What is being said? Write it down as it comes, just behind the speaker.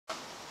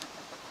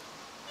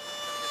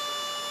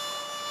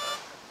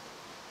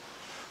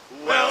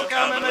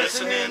Welcome and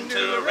listening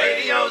to a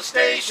radio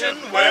station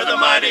where the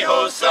mighty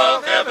hosts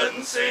of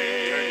heaven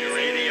sing. Turn your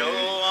radio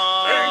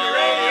on. Turn your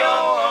radio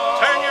on.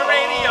 Turn your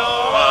radio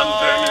on.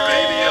 on. Turn your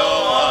radio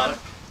on.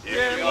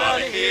 If you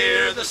want to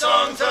hear the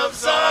songs of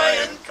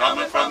Zion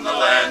coming from the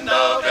land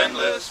of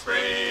endless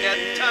spring. Get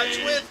in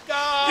touch with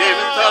God. Get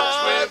in touch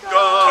with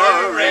God.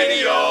 Turn your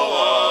radio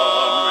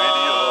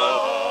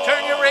on.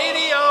 Turn your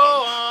radio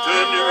on.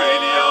 Turn your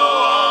radio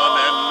on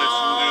and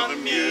listen to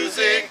the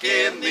music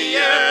in the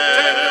air.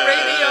 Turn your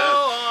radio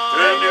on.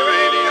 Turn your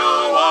radio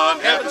on.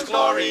 Heaven's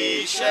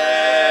glory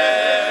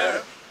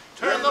share.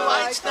 Turn the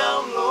lights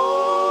down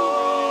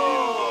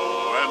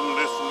low and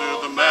listen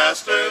to the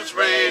Master's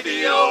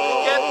radio.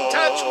 Get in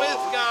touch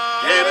with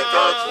God. Get in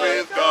touch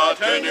with God.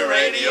 Turn your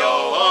radio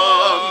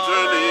on.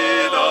 Turn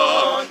it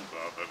on.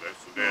 Father,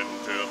 listen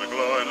to the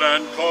glory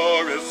land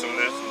chorus.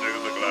 Listen to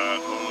the glad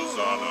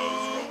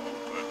hosannas roll.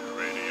 Turn your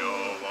radio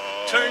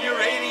on. Turn your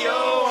radio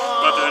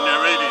on. Turn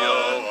your radio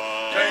on.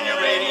 Turn your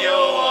radio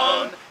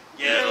on.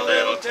 Get a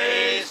little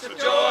taste of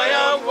joy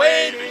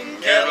awaiting.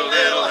 Get a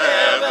little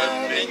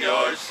heaven in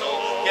your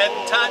soul. Get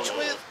in touch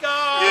with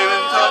God. Get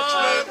in touch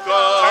with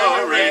God. Turn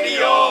your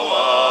radio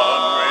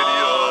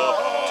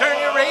on. Turn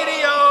your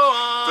radio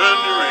on. Turn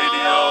your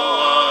radio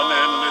on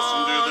and listen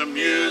to the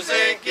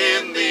music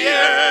in the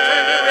air.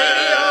 Turn your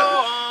radio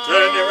on.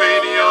 Turn your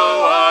radio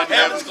on.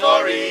 Heaven's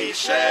glory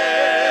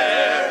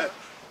share.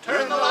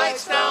 Turn the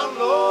lights down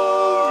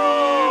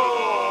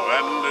low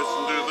and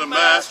listen to the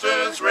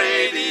Master's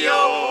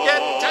radio.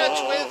 Get in touch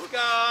with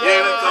God. Get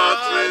in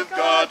touch with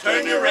God.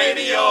 Turn your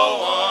radio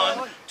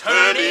on.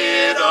 Turn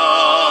it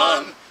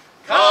on.